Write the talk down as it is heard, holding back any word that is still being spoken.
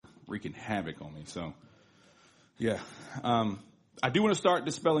wreaking havoc on me. So, yeah. I do want to start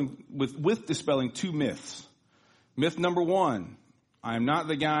dispelling two myths. Myth number one, I am not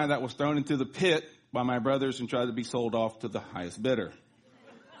the guy that was thrown into the pit by my brothers and tried to be sold off to the highest bidder.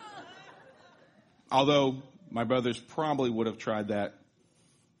 Although my brothers probably would have tried that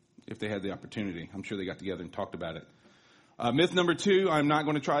if they had the opportunity. I'm sure they got together and talked about it. Myth number two, I'm not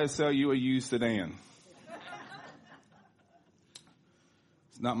going to try to sell you a used sedan.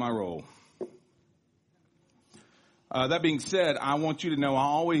 It's not my role. That being said, I want you to know I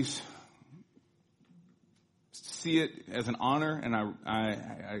always see it as an honor, and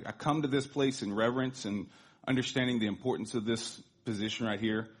I come to this place in reverence and understanding the importance of this position right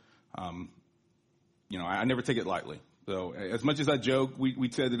here. I never take it lightly. So as much as I joke,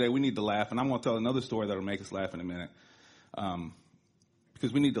 we said today we need to laugh, and I'm going to tell another story that'll make us laugh in a minute,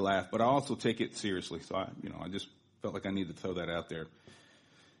 because we need to laugh. But I also take it seriously. So I just felt like I needed to throw that out there.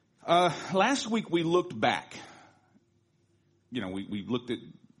 Last week we looked back. We looked at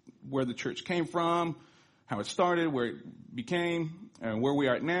where the church came from, how it started, where it became, and where we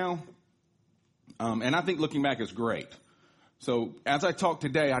are at now. And I think looking back is great. So as I talk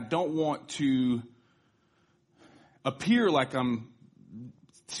today, I don't want to appear like I'm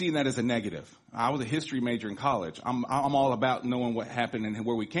seeing that as a negative. I was a history major in college. I'm all about knowing what happened and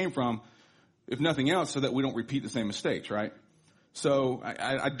where we came from, if nothing else, so that we don't repeat the same mistakes, right? So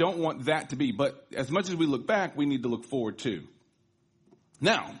I don't want that to be. But as much as we look back, we need to look forward too.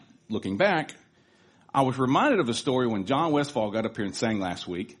 Now, looking back, I was reminded of a story when John Westfall got up here and sang last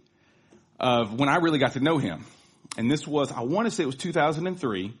week of when I really got to know him. And this was, I want to say it was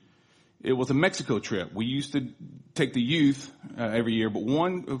 2003. It was a Mexico trip. We used to take the youth every year, but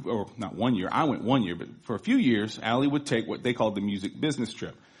not one year. I went 1 year, but for a few years, Allie would take what they called the music business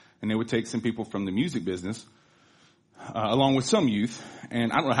trip. And they would take some people from the music business along with some youth.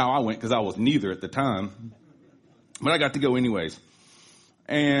 And I don't know how I went because I was neither at the time, but I got to go anyways.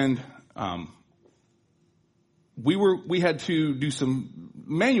 And we had to do some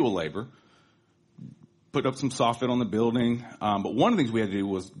manual labor, put up some soffit on the building. But one of the things we had to do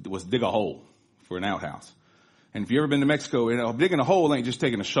was dig a hole for an outhouse. And if you've ever been to Mexico, digging a hole ain't just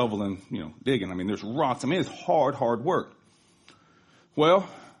taking a shovel and, digging. I mean, there's rocks. I mean, it's hard work. Well,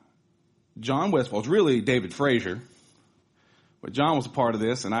 John Westfall, it's really David Frazier, but John was a part of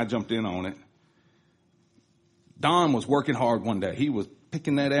this and I jumped in on it. Don was working hard one day. He was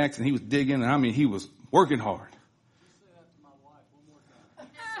picking that axe and he was digging, and he was working hard.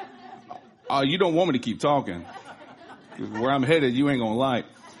 You don't want me to keep talking. Where I'm headed, you ain't gonna like.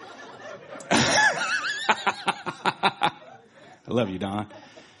 I love you, Don.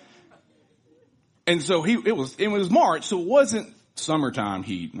 And so it was March, so it wasn't summertime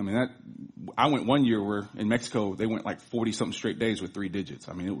heat. I went 1 year where in Mexico they went like 40 something straight days with 3 digits.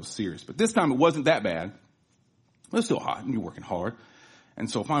 It was serious. But this time it wasn't that bad. It was still hot and you're working hard. And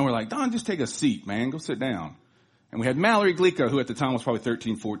so finally we're like, Don, just take a seat, man. Go sit down. And we had Mallory Glica, who at the time was probably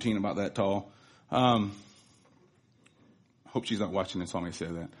 13, 14, about that tall. Hope she's not watching this, so I'm going to say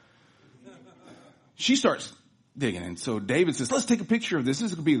that. She starts digging. And so David says, let's take a picture of this.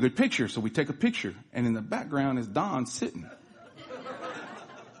 This is going to be a good picture. So we take a picture. And in the background is Don sitting.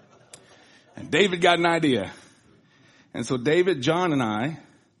 And David got an idea. And so David, John, and I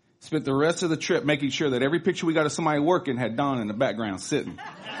spent the rest of the trip making sure that every picture we got of somebody working had Don in the background sitting.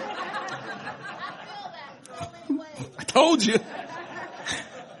 I told you.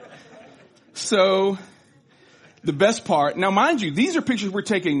 So the best part, now mind you, these are pictures we're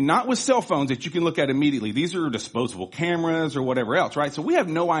taking not with cell phones that you can look at immediately. These are disposable cameras or whatever else, right? So we have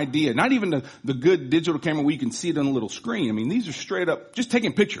no idea, not even the good digital camera where you can see it on a little screen. These are straight up just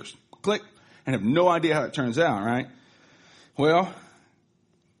taking pictures. Click, and have no idea how it turns out, right? Well,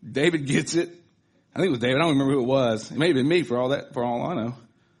 David gets it. I think it was David. I don't remember who it was. It may have been me for all I know.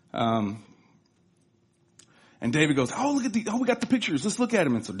 And David goes, we got the pictures. Let's look at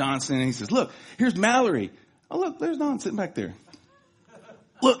them. And so Don's standing. He says, look, here's Mallory. Oh, look, there's Don sitting back there.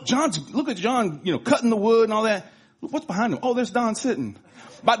 Look at John, cutting the wood and all that. What's behind him? Oh, there's Don sitting.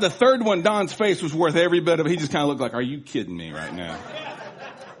 By the third one, Don's face was worth every bit of it. He just kind of looked like, are you kidding me right now?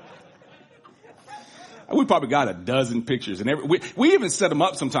 We probably got a dozen pictures, and we even set them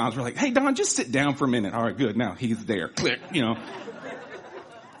up sometimes. We're like, hey, Don, just sit down for a minute. All right, good. Now he's there. Click,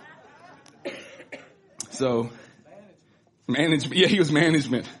 So, management. Yeah, he was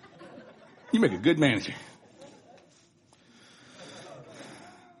management. You make a good manager.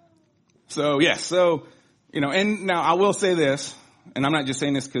 So, yes. So, and now I will say this, and I'm not just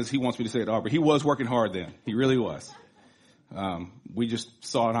saying this because he wants me to say it all, but he was working hard then. He really was. We just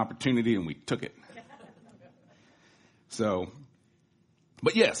saw an opportunity and we took it. So,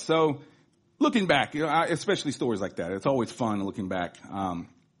 But yes, so looking back, especially stories like that, it's always fun looking back.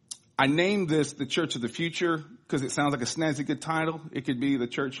 I named this the Church of the Future because it sounds like a snazzy good title. It could be the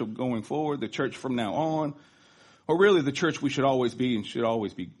church of going forward, the church from now on, or really the church we should always be and should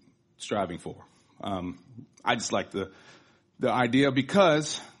always be striving for. I just like the idea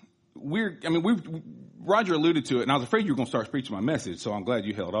because Roger alluded to it, and I was afraid you were going to start preaching my message, so I'm glad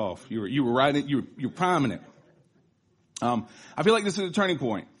you held off. You were right, you were priming it. I feel like this is a turning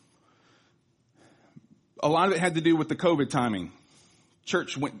point. A lot of it had to do with the COVID timing.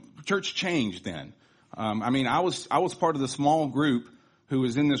 Church changed then. I was part of the small group who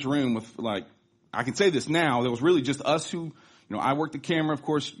was in this room with, like, I can say this now, there was really just us who, I worked the camera, of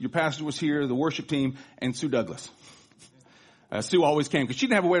course, your pastor was here, the worship team, and Sue Douglas. Sue always came because she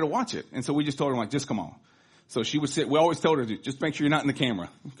didn't have a way to watch it. And so we just told her, like, just come on. So she would sit, we always told her to just make sure you're not in the camera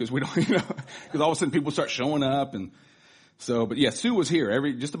because we don't, because all of a sudden people start showing up. And so, but yeah, Sue was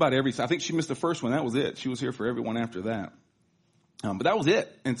here just about every, I think she missed the first one. That was it. She was here for everyone after that. But that was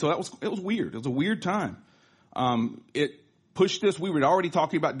it. And so it was weird. It was a weird time. It pushed us. We were already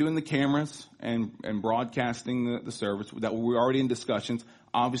talking about doing the cameras and broadcasting the service that we were already in discussions.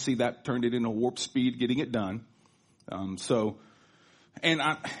 Obviously that turned it into warp speed getting it done.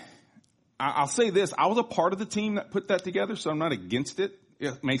 I'll say this, I was a part of the team that put that together, so I'm not against it.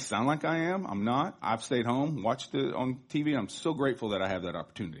 It may sound like I am. I'm not. I've stayed home, watched it on TV, and I'm so grateful that I have that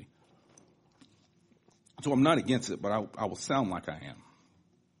opportunity. So I'm not against it, but I will sound like I am.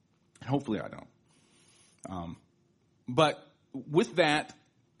 Hopefully I don't. But with that,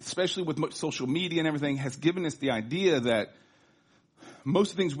 especially with social media and everything, has given us the idea that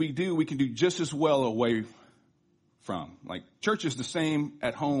most of the things we do, we can do just as well away from. Like, church is the same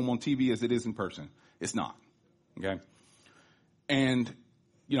at home on TV as it is in person. It's not. Okay? And,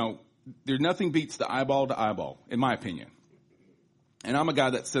 there's nothing beats the eyeball to eyeball, in my opinion. And I'm a guy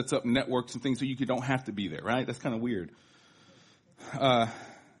that sets up networks and things so you don't have to be there, right? That's kind of weird.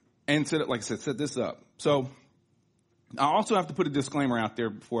 And set this up. So I also have to put a disclaimer out there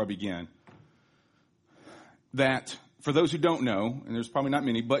before I begin that for those who don't know, and there's probably not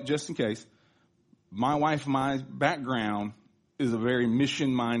many, but just in case, my wife and my background is a very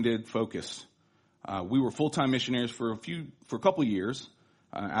mission-minded focus. We were full-time missionaries for a couple of years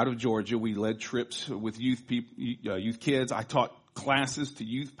out of Georgia. We led trips with youth kids. I taught classes to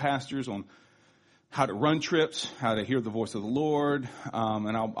youth pastors on how to run trips, how to hear the voice of the Lord,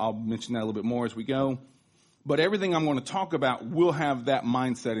 and I'll mention that a little bit more as we go. But everything I'm going to talk about will have that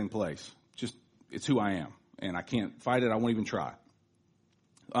mindset in place. It's who I am, and I can't fight it. I won't even try.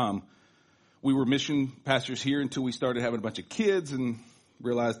 We were mission pastors here until we started having a bunch of kids and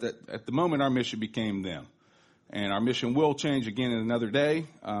realized that at the moment our mission became them. And our mission will change again in another day.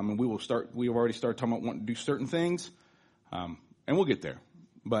 And we've already started talking about wanting to do certain things. And we'll get there.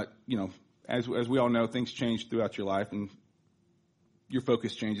 But, as we all know, things change throughout your life and your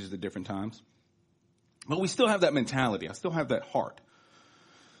focus changes at different times. But we still have that mentality. I still have that heart.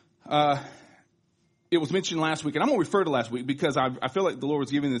 It was mentioned last week, and I'm going to refer to last week because I feel like the Lord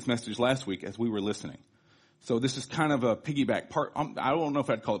was giving this message last week as we were listening. So this is kind of a piggyback part. I don't know if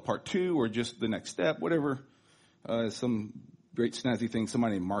I'd call it part 2 or just the next step, whatever. Some great snazzy thing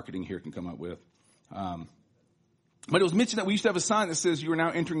somebody in marketing here can come up with. But it was mentioned that we used to have a sign that says you are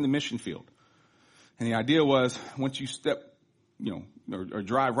now entering the mission field. And the idea was once you step, or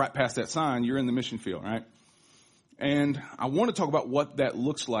drive right past that sign, you're in the mission field, right? And I want to talk about what that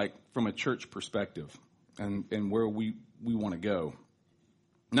looks like from a church perspective and where we want to go.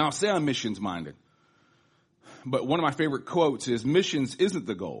 Now, I'll say I'm missions minded, but one of my favorite quotes is missions isn't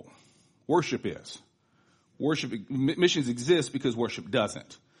the goal. Worship is. Missions exist because worship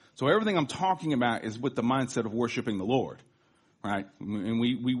doesn't. So everything I'm talking about is with the mindset of worshiping the Lord, right?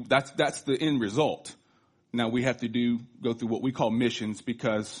 And that's the end result. Now we have to go through what we call missions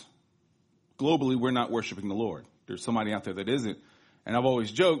because globally we're not worshiping the Lord. There's somebody out there that isn't. And I've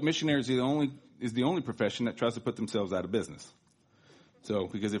always joked, missionaries is the only profession that tries to put themselves out of business. So,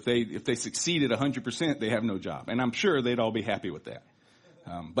 because if they succeed at 100%, they have no job. And I'm sure they'd all be happy with that.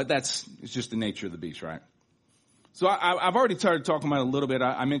 But it's just the nature of the beast, right? So I've already started talking about it a little bit.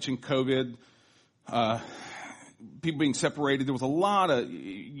 I mentioned COVID, people being separated. There was a lot of,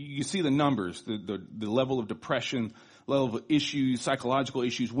 you see the numbers, the level of depression, level of issues, psychological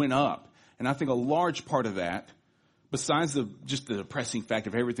issues went up. And I think a large part of that, besides just the depressing fact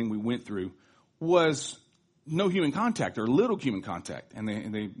of everything we went through, was no human contact or little human contact. And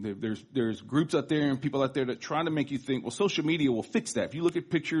there's groups out there and people out there that try to make you think, well, social media will fix that. If you look at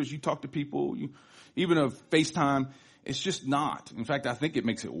pictures, you talk to people, even of FaceTime, it's just not. In fact, I think it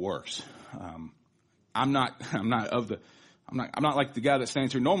makes it worse. I'm I'm not like the guy that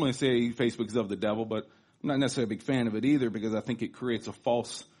stands here normally say Facebook is of the devil, but I'm not necessarily a big fan of it either because I think it creates a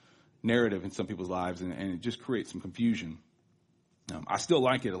false narrative in some people's lives and it just creates some confusion. I still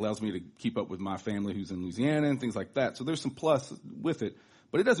like it. It allows me to keep up with my family who's in Louisiana and things like that. So there's some plus with it,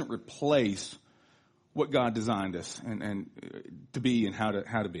 but it doesn't replace what God designed us and to be and how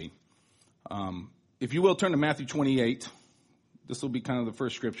to be. If you will, turn to Matthew 28. This will be kind of the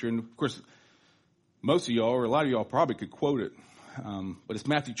first scripture. And of course, most of y'all or a lot of y'all probably could quote it. But it's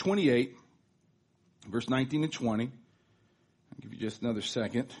Matthew 28, verse 19 and 20. I'll give you just another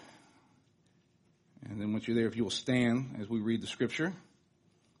second. And then once you're there, if you will stand as we read the scripture.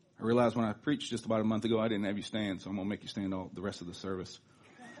 I realized when I preached just about a month ago, I didn't have you stand, so I'm going to make you stand all the rest of the service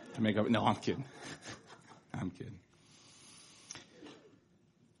to make up. No, I'm kidding. I'm kidding.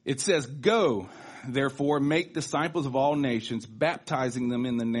 It says, "Go, therefore, make disciples of all nations, baptizing them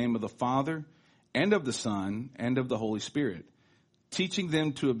in the name of the Father and of the Son and of the Holy Spirit, teaching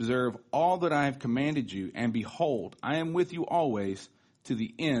them to observe all that I have commanded you. And behold, I am with you always to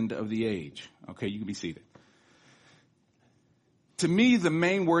the end of the age." Okay, you can be seated. To me, the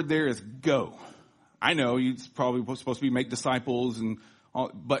main word there is go. I know it's probably supposed to be make disciples and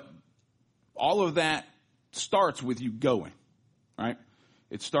all, but all of that starts with you going, right?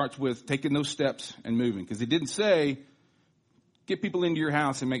 It starts with taking those steps and moving, because it didn't say get people into your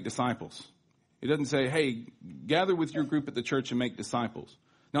house and make disciples. It doesn't say, hey, gather with your group at the church and make disciples.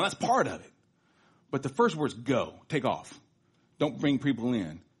 Now, that's part of it. But the first word is go, take off. Don't bring people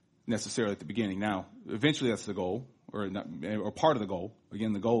in necessarily at the beginning. Now, eventually that's the goal, or part of the goal.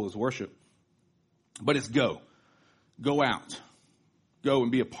 Again, the goal is worship. But it's go. Go out. Go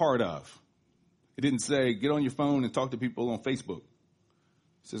and be a part of. It didn't say get on your phone and talk to people on Facebook.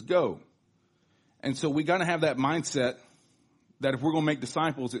 It says go. And so we got to have that mindset that if we're going to make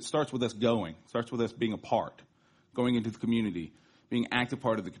disciples, it starts with us going. It starts with us being a part, going into the community, being an active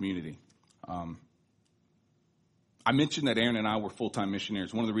part of the community. I mentioned that Aaron and I were full-time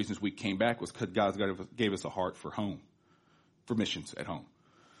missionaries. One of the reasons we came back was because God gave us a heart for home, for missions at home.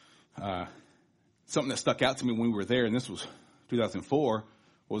 Something that stuck out to me when we were there, and this was 2004,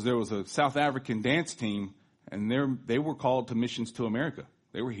 was there was a South African dance team, and they were called to missions to America.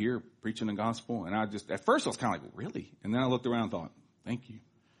 They were here preaching the gospel, and at first I was kind of like, really? And then I looked around and thought, thank you.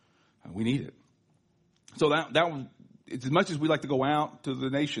 We need it. So that was, as much as we like to go out to the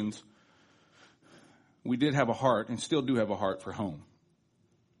nations, we did have a heart and still do have a heart for home.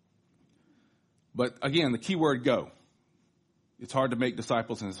 But again, the key word, go. It's hard to make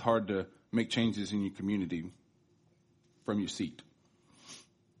disciples and it's hard to make changes in your community from your seat.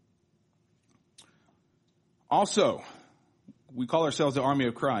 Also, we call ourselves the Army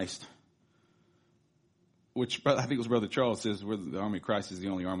of Christ, which I think it was Brother Charles says the Army of Christ is the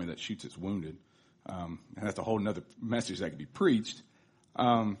only army that shoots its wounded. And that's a whole nother message that can be preached.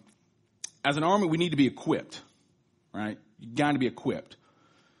 As an army, we need to be equipped, right? You got to be equipped.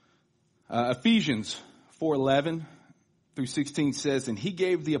 Ephesians 4:11 through 16 says, "And he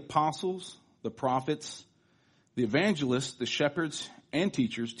gave the apostles, the prophets, the evangelists, the shepherds, and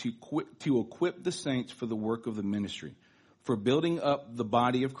teachers to equip the saints for the work of the ministry, for building up the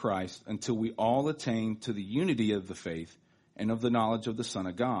body of Christ until we all attain to the unity of the faith and of the knowledge of the Son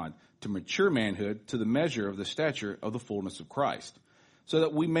of God, to mature manhood, to the measure of the stature of the fullness of Christ, so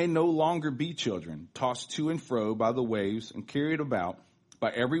that we may no longer be children, tossed to and fro by the waves and carried about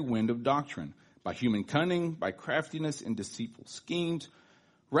by every wind of doctrine, by human cunning, by craftiness and deceitful schemes.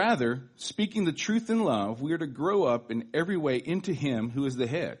 Rather, speaking the truth in love, we are to grow up in every way into him who is the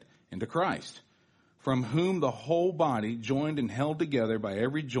head, into Christ, from whom the whole body, joined and held together by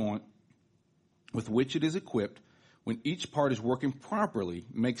every joint with which it is equipped, when each part is working properly,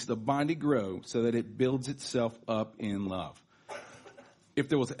 makes the body grow so that it builds itself up in love." If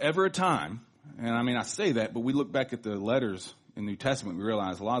there was ever a time, and I mean I say that, but we look back at the letters in the New Testament, we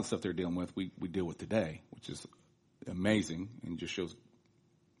realize a lot of the stuff they're dealing with, we deal with today, which is amazing and just shows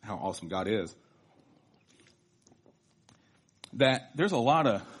how awesome God is. That there's a lot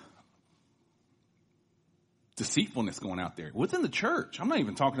of deceitfulness going out there within the church. I'm not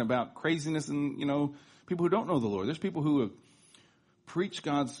even talking about craziness and, people who don't know the Lord. There's people who have preached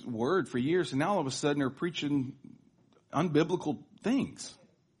God's word for years and now all of a sudden are preaching unbiblical things.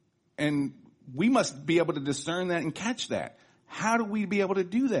 And we must be able to discern that and catch that. How do we be able to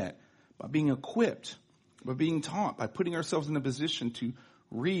do that? By being equipped, by being taught, by putting ourselves in a position to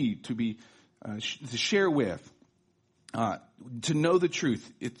read, to be to share with, to know the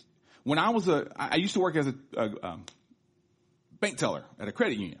truth. When I used to work as a bank teller at a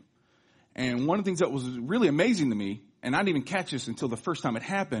credit union. And one of the things that was really amazing to me, and I didn't even catch this until the first time it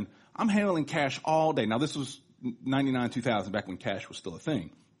happened, I'm handling cash all day. Now, this was 99, 2000, back when cash was still a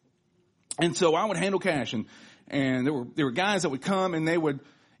thing. And so I would handle cash, and there were guys that would come, and it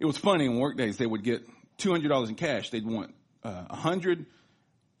was funny on work days, they would get $200 in cash. They'd want 100,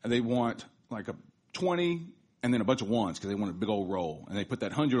 and they'd want like a 20, and then a bunch of ones because they wanted a big old roll. And they put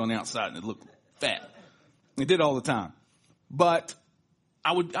that 100 on the outside, and it looked fat. They did it all the time. But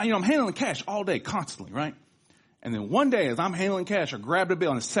I'm handling cash all day, constantly, right? And then one day, as I'm handling cash, I grabbed a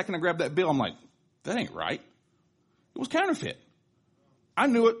bill, and the second I grabbed that bill, I'm like, that ain't right. It was counterfeit. I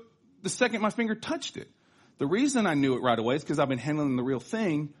knew it the second my finger touched it. The reason I knew it right away is because I've been handling the real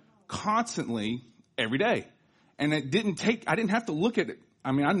thing constantly every day. And I didn't have to look at it.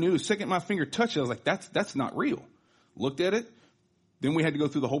 I mean, I knew the second my finger touched it, I was like, that's not real. Looked at it. Then we had to go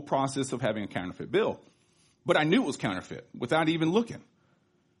through the whole process of having a counterfeit bill. But I knew it was counterfeit without even looking.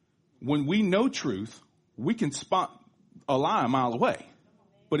 When we know truth, we can spot a lie a mile away.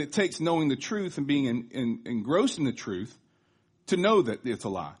 But it takes knowing the truth and being engrossed in the truth to know that it's a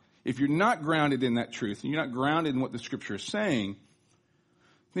lie. If you're not grounded in that truth, and you're not grounded in what the scripture is saying,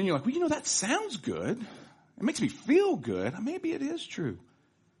 then you're like, well, that sounds good. It makes me feel good. Maybe it is true.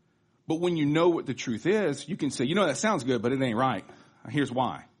 But when you know what the truth is, you can say, that sounds good, but it ain't right. Here's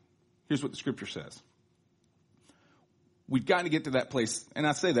why. Here's what the scripture says. We've got to get to that place. And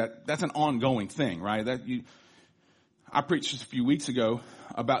I say that's an ongoing thing, right? I preached just a few weeks ago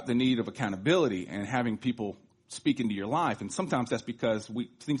about the need of accountability and having people speak into your life. And sometimes that's because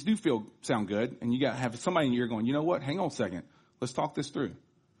things do sound good. And you got to have somebody in your ear going, you know what? Hang on a second. Let's talk this through.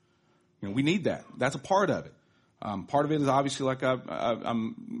 We need that. That's a part of it. Part of it is obviously like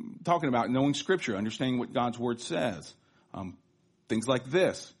I'm talking about, knowing scripture, understanding what God's word says. Things like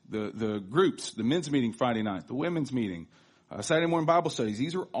this, the groups, the men's meeting Friday night, the women's meeting, Saturday morning Bible studies.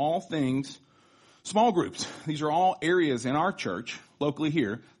 These are all things, small groups. These are all areas in our church, locally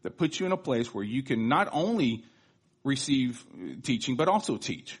here, that put you in a place where you can not only receive teaching, but also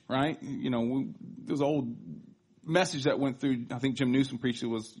teach, right? There's an old message that went through, I think Jim Newsom preached it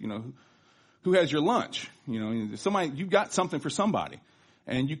was, who has your lunch? You've got something for somebody,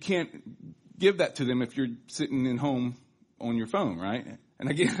 and you can't give that to them if you're sitting in home on your phone, right? And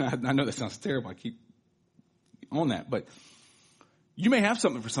again, I know that sounds terrible. I keep on that, but you may have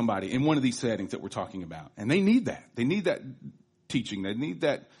something for somebody in one of these settings that we're talking about, and they need that. They need that teaching. They need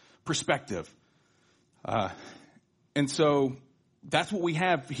that perspective. And so that's what we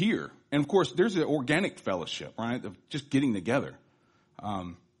have here. And of course, there's an organic fellowship, right, of just getting together.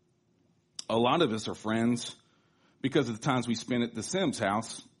 A lot of us are friends because of the times we spent at the Sims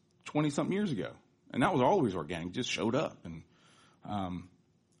house 20-something years ago. And that was always organic, just showed up. And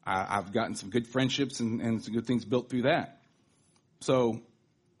I've gotten some good friendships and some good things built through that. So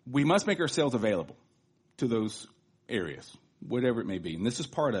we must make ourselves available to those areas, whatever it may be. And this is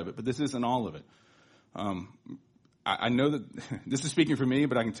part of it, but this isn't all of it. I know that this is speaking for me,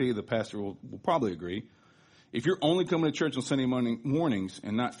 but I can tell you the pastor will probably agree. If you're only coming to church on Sunday mornings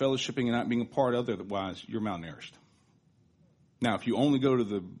and not fellowshipping and not being a part of it, otherwise, you're malnourished. Now, if you only go to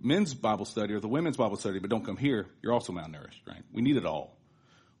the men's Bible study or the women's Bible study but don't come here, you're also malnourished, right? We need it all.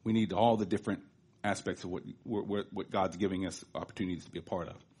 We need all the different aspects of what God's giving us opportunities to be a part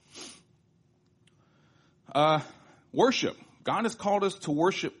of. Worship. God has called us to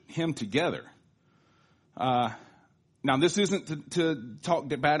worship Him together. Now, this isn't to talk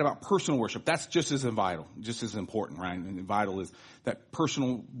bad about personal worship. That's just as vital, just as important, right? And vital is that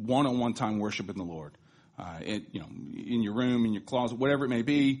personal one-on-one time worship in the Lord. In your room, in your closet, whatever it may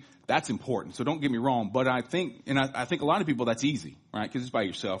be, that's important. So don't get me wrong. But I think a lot of people, that's easy, right? Because it's by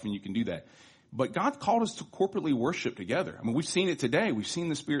yourself and you can do that. But God called us to corporately worship together. I mean, we've seen it today. We've seen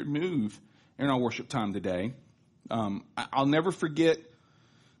the Spirit move in our worship time today. I'll never forget.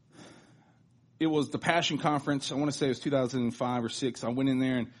 It was the Passion Conference. I want to say it was 2005 or 6. I went in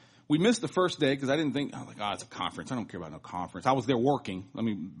there and we missed the first day because I didn't think, it's a conference. I don't care about no conference. I was there working. Let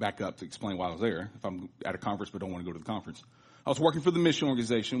me back up to explain why I was there. If I'm at a conference but don't want to go to the conference. I was working for the mission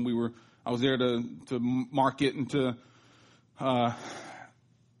organization. I was there to market and to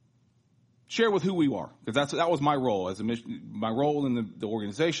share with who we are. Because that was my role as a mission. My role in the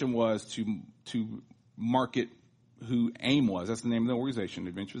organization was to market who AIM was. That's the name of the organization,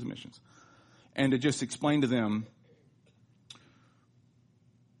 Adventures and Missions. And to just explain to them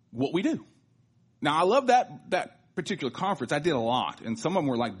what we do. Now, I love that particular conference. I did a lot, and some of them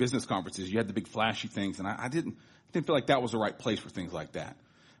were like business conferences. You had the big flashy things, and I didn't feel like that was the right place for things like that.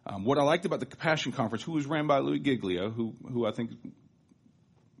 What I liked about the Passion Conference, who was ran by Louis Giglio, who I think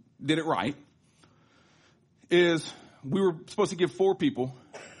did it right, is we were supposed to give 4 people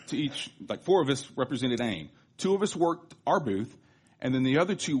to each, like 4 of us represented AIM. 2 of us worked our booth, And then the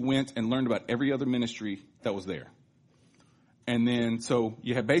other two went and learned about every other ministry that was there. And then, so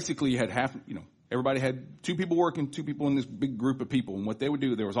you had half, everybody had 2 people working, 2 people in this big group of people. And what they would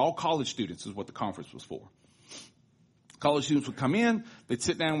do, there was all college students is what the conference was for. College students would come in, they'd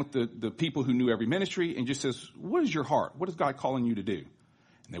sit down with the people who knew every ministry and just says, what is your heart? What is God calling you to do?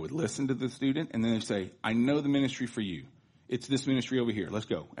 And they would listen to the student and then they'd say, I know the ministry for you. It's this ministry over here. Let's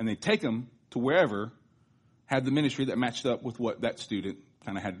go. And they'd take them to wherever had the ministry that matched up with what that student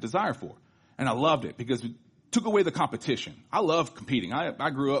kind of had a desire for. And I loved it because it took away the competition. I love competing. I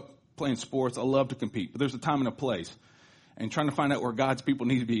grew up playing sports. I love to compete, but there's a time and a place. And trying to find out where God's people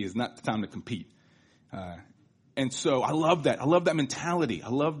need to be is not the time to compete. And so I love that. I love that mentality.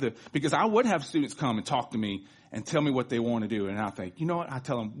 Because I would have students come and talk to me and tell me what they want to do. And I think, you know what? I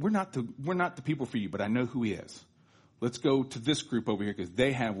tell them, we're not the people for you, but I know who he is. Let's go to this group over here because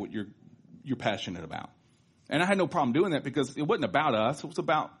they have what you're passionate about. And I had no problem doing that because it wasn't about us. It was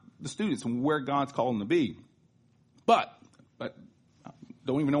about the students and where God's calling them to be. But I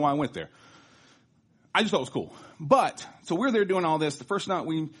don't even know why I went there. I just thought it was cool. But, so we're there doing all this. The first night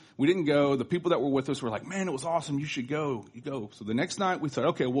we didn't go. The people that were with us were like, man, it was awesome. You should go. You go. So the next night we said,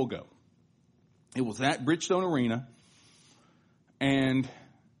 okay, we'll go. It was at Bridgestone Arena and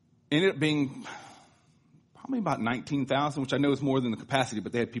ended up being probably about 19,000, which I know is more than the capacity,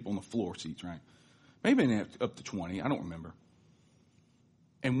 but they had people on the floor seats, right? Maybe up to 20. I don't remember.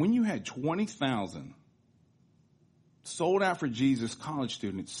 And when you had 20,000 sold out for Jesus college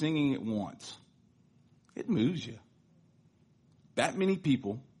students singing at once, it moves you. That many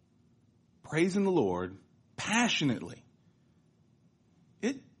people praising the Lord passionately.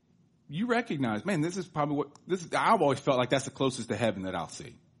 You recognize, man, this is probably I've always felt like that's the closest to heaven that I'll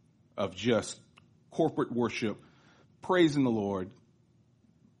see of just corporate worship, praising the Lord,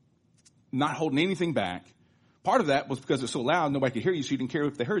 not holding anything back. Part of that was because it's so loud, nobody could hear you, so you didn't care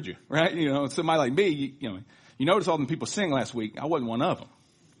if they heard you, right? Somebody like me, you notice all the people sing last week. I wasn't one of them.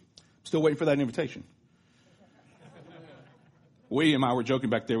 Still waiting for that invitation. We and I were joking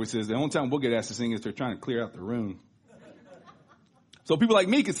back there. We says the only time we'll get asked to sing is they're trying to clear out the room. So people like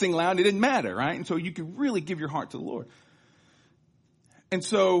me could sing loud. It didn't matter, right? And so you could really give your heart to the Lord. And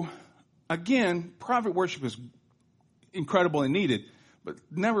so, again, private worship is incredible and needed, but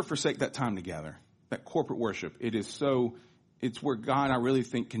never forsake that time together, that corporate worship. It's where God, I really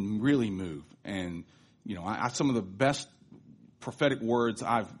think, can really move. And, some of the best prophetic words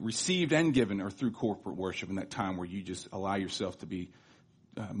I've received and given are through corporate worship in that time where you just allow yourself to be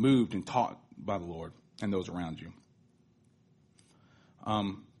moved and taught by the Lord and those around you.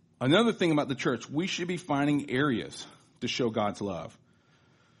 Another thing about the church, we should be finding areas to show God's love.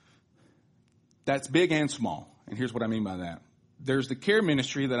 That's big and small. And here's what I mean by that. There's the care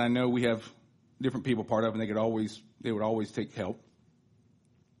ministry that I know we have different people part of, and they would always take help.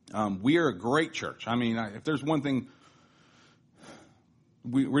 We are a great church. I mean, if there's one thing,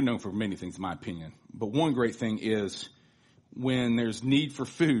 we're known for many things, in my opinion. But one great thing is when there's need for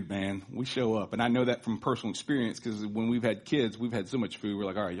food, man, we show up. And I know that from personal experience because when we've had kids, we've had so much food. We're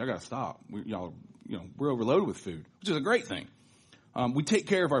like, all right, y'all got to stop. We're overloaded with food, which is a great thing. We take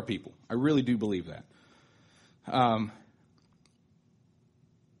care of our people. I really do believe that.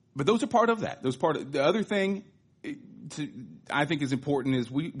 But those are part of that. The other thing I think is important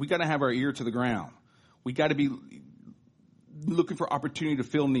is we got to have our ear to the ground. We got to be looking for opportunity to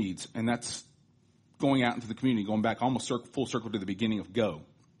fill needs, and that's going out into the community, going back almost full circle to the beginning of Go,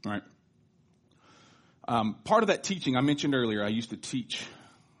 right? Part of that teaching I mentioned earlier, I used to teach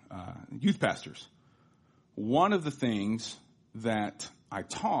youth pastors. One of the things that I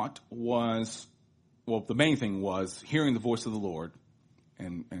taught was, the main thing was hearing the voice of the Lord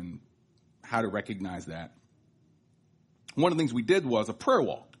and how to recognize that. One of the things we did was a prayer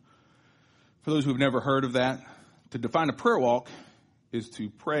walk. For those who have never heard of that, to define a prayer walk is to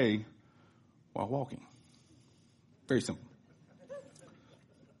pray while walking. Very simple.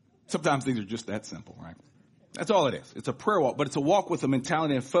 Sometimes things are just that simple, right? That's all it is. It's a prayer walk, but it's a walk with a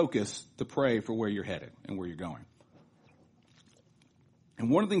mentality and focus to pray for where you're headed and where you're going. And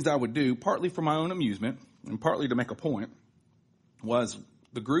one of the things I would do, partly for my own amusement and partly to make a point, was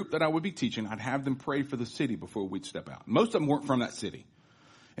the group that I would be teaching, I'd have them pray for the city before we'd step out. Most of them weren't from that city.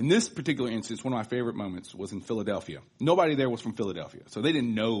 In this particular instance, one of my favorite moments was in Philadelphia. Nobody there was from Philadelphia, so they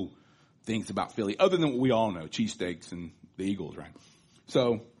didn't know things about Philly other than what we all know, cheesesteaks and the Eagles, right?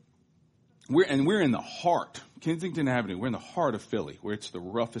 So we're in the heart, Kensington Avenue. We're in the heart of Philly, where it's the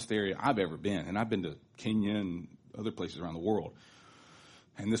roughest area I've ever been, and I've been to Kenya and other places around the world.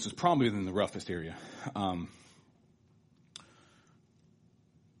 And this is probably in the roughest area. I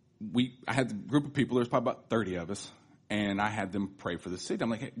had a group of people. There's probably about 30 of us. and I had them pray for the city. I'm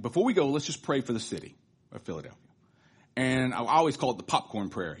like, hey, before we go, let's just pray for the city of Philadelphia. And I always call it the popcorn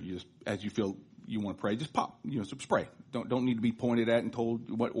prayer. You just, as you feel you want to pray, just pop, just pray. Don't need to be pointed at and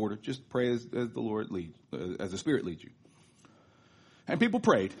told what order. Just pray as the Lord leads, as the Spirit leads you. And people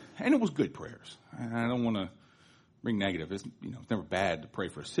prayed, and it was good prayers. And I don't want to bring negative. It's never bad to pray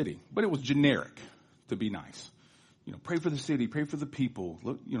for a city, but it was generic to be nice. Pray for the city, pray for the people.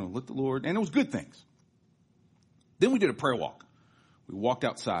 Let the Lord, and it was good things. Then we did a prayer walk. We walked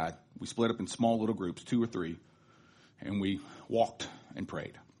outside. We split up in small little groups, 2 or 3, and we walked and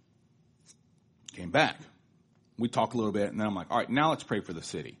prayed. Came back. We talked a little bit, and then I'm like, all right, now let's pray for the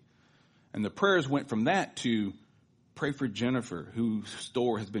city. And the prayers went from that to pray for Jennifer, whose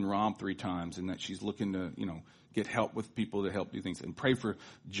store has been robbed 3 times, and that she's looking to, get help with people to help do things. And pray for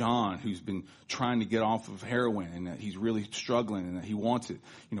John, who's been trying to get off of heroin, and that he's really struggling, and that he wants it.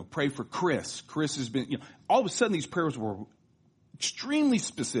 Pray for Chris. Chris has been, all of a sudden these prayers were extremely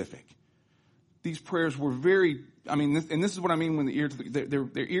specific. These prayers were very, and this is what I mean when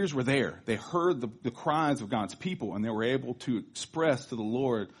their ears were there. They heard the cries of God's people, and they were able to express to the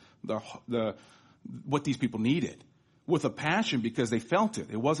Lord what these people needed with a passion, because they felt it.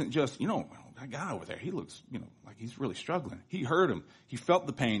 It wasn't just, that guy over there, he looks, like he's really struggling. He heard him. He felt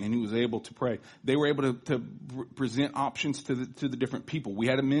the pain, and he was able to pray. They were able to present options to the different people. We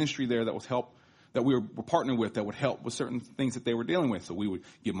had a ministry there that was that we were partnering with, that would help with certain things that they were dealing with. So we would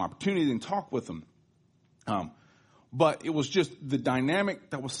give them opportunity and talk with them. But it was just the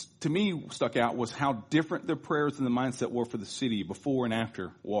dynamic that was, to me, stuck out was how different their prayers and the mindset were for the city before and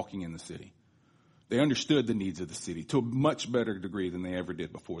after walking in the city. They understood the needs of the city to a much better degree than they ever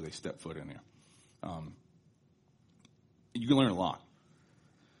did before they stepped foot in there. You can learn a lot.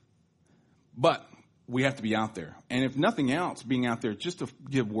 But we have to be out there. And if nothing else, being out there just to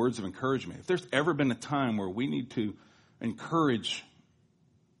give words of encouragement. If there's ever been a time where we need to encourage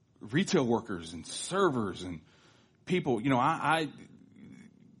retail workers and servers and people, I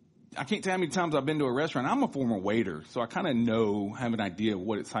can't tell how many times I've been to a restaurant. I'm a former waiter, so I kind of have an idea of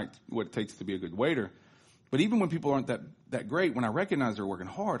what it takes to be a good waiter. But even when people aren't that great, when I recognize they're working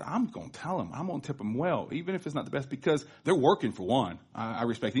hard, I'm going to tell them. I'm going to tip them well, even if it's not the best, because they're working for one. I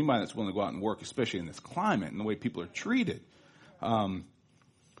respect anybody that's willing to go out and work, especially in this climate and the way people are treated. But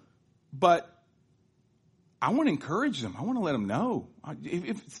I want to encourage them. I want to let them know.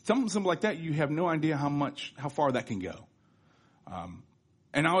 If something like that, you have no idea how far that can go.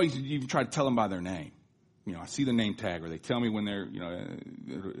 And I always even try to tell them by their name. I see the name tag, or they tell me when they're,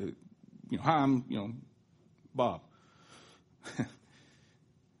 hi, I'm, Bob.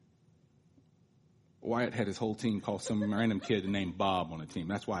 Wyatt had his whole team call some random kid named Bob on the team.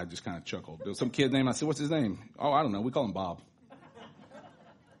 That's why I just kind of chuckled. There was some kid named, I said, what's his name? Oh, I don't know. We call him Bob.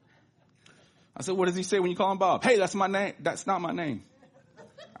 I said, what does he say when you call him Bob? Hey, that's my name. That's not my name.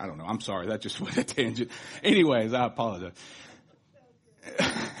 I don't know. I'm sorry. That just went a tangent. Anyways, I apologize.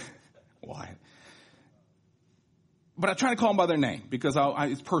 Why? But I try to call them by their name because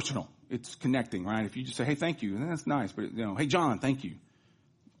it's personal. It's connecting, right? If you just say, hey, thank you, then that's nice. But, hey, John, thank you.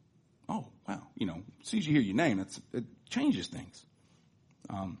 Oh, wow. As soon as you hear your name, it changes things.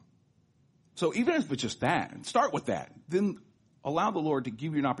 So even if it's just that, and start with that, then allow the Lord to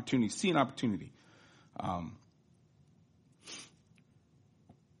give you an opportunity, see an opportunity.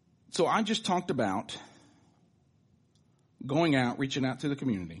 So I just talked about going out, reaching out to the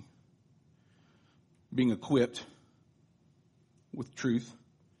community, being equipped with truth,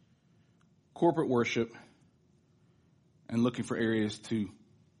 corporate worship, and looking for areas to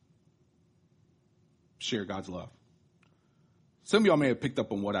share God's love. Some of y'all may have picked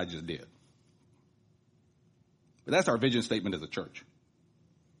up on what I just did. But that's our vision statement as a church.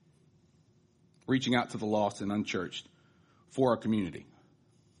 Reaching out to the lost and unchurched for our community.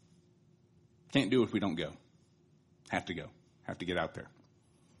 Can't do it if we don't go. Have to go. Have to get out there.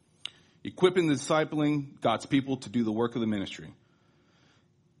 Equipping and discipling God's people to do the work of the ministry.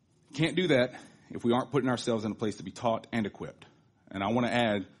 Can't do that if we aren't putting ourselves in a place to be taught and equipped. And I want to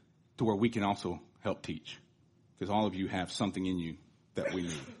add to where we can also help teach. Because all of you have something in you that we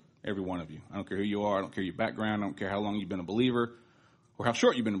need. Every one of you. I don't care who you are. I don't care your background. I don't care how long you've been a believer or how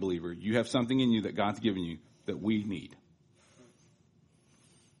short you've been a believer. You have something in you that God's given you that we need.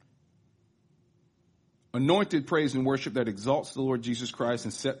 Anointed praise and worship that exalts the Lord Jesus Christ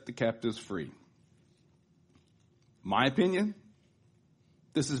and set the captives free. My opinion,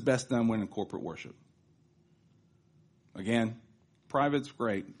 this is best done when in corporate worship. Again, private's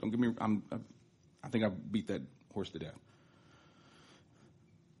great. Don't get me. I think I beat that horse to death.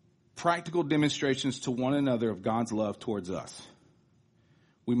 Practical demonstrations to one another of God's love towards us.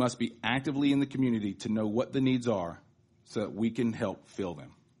 We must be actively in the community to know what the needs are so that we can help fill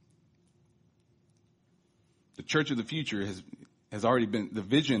them. The church of the future has already been, the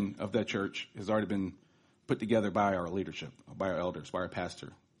vision of that church has already been put together by our leadership, by our elders, by our pastor,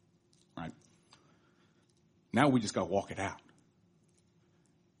 right? Now we just got to walk it out.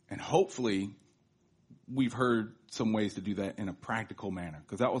 And hopefully we've heard some ways to do that in a practical manner,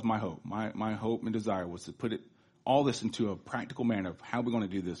 because that was my hope. My hope and desire was to put all this into a practical manner of how we're going to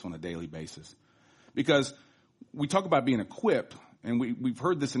do this on a daily basis. Because we talk about being equipped, and we've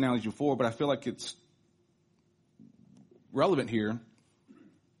heard this analogy before, but I feel like it's relevant here.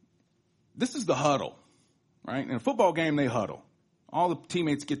 This is the huddle, right? In a football game, they huddle. All the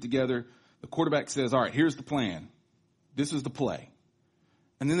teammates get together. The quarterback says, all right, here's the plan. This is the play.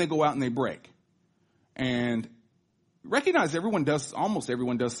 And then they go out and they break. And recognize almost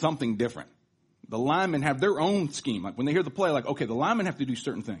everyone does something different. The linemen have their own scheme. Like when they hear the play, like, okay, the linemen have to do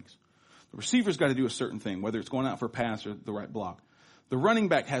certain things. The receiver's got to do a certain thing, whether it's going out for a pass or the right block. The running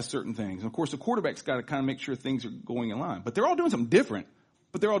back has certain things. And of course, the quarterback's got to kind of make sure things are going in line. But they're all doing something different,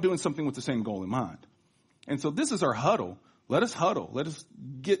 but they're all doing something with the same goal in mind. And so this is our huddle. Let us huddle. Let us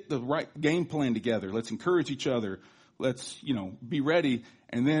get the right game plan together. Let's encourage each other. Let's, be ready.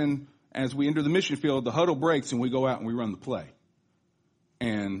 And then as we enter the mission field, the huddle breaks and we go out and we run the play.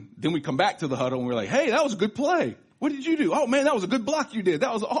 And then we come back to the huddle and we're like, hey, that was a good play. What did you do? Oh, man, that was a good block you did.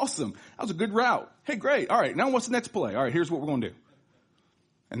 That was awesome. That was a good route. Hey, great. All right, now what's the next play? All right, here's what we're going to do.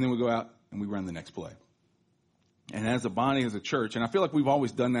 And then we go out and we run the next play. And as a body, as a church, and I feel like we've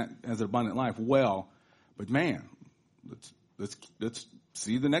always done that as an Abundant Life well, but man, let's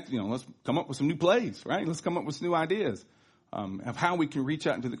see the next, let's come up with some new plays, right? Let's come up with some new ideas of how we can reach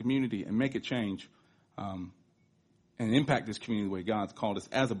out into the community and make a change and impact this community the way God's called us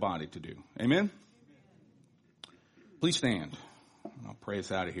as a body to do. Amen? Please stand. I'll pray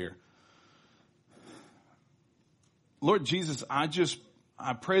us out of here. Lord Jesus,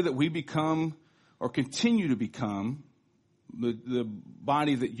 I pray that we become or continue to become the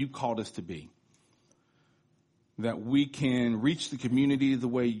body that you called us to be. That we can reach the community the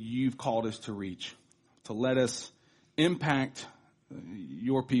way you've called us to reach. To let us impact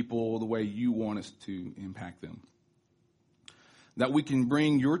your people the way you want us to impact them. That we can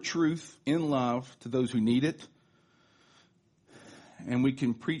bring your truth in love to those who need it. And we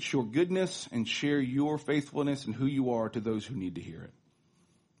can preach your goodness and share your faithfulness and who you are to those who need to hear it.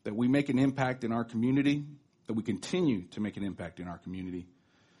 That we make an impact in our community. That we continue to make an impact in our community.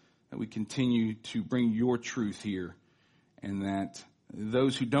 That we continue to bring your truth here. And that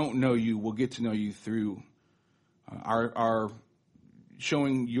those who don't know you will get to know you through our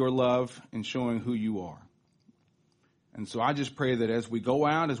showing your love and showing who you are. And so I just pray that as we go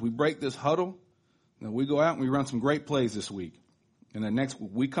out, as we break this huddle, that we go out and we run some great plays this week. And then next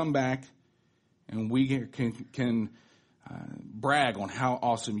week we come back and we can brag on how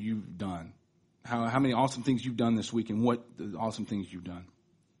awesome you've done, how many awesome things you've done this week and what the awesome things you've done.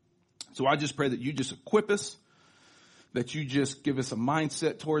 So I just pray that you just equip us, that you just give us a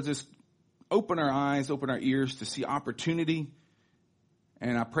mindset towards this, open our eyes, open our ears to see opportunity.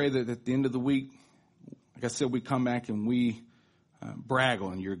 And I pray that at the end of the week, like I said, we come back and we brag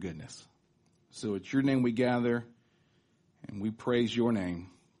on your goodness. So it's your name we gather. And we praise your name.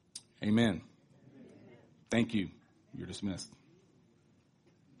 Amen. Thank you. You're dismissed.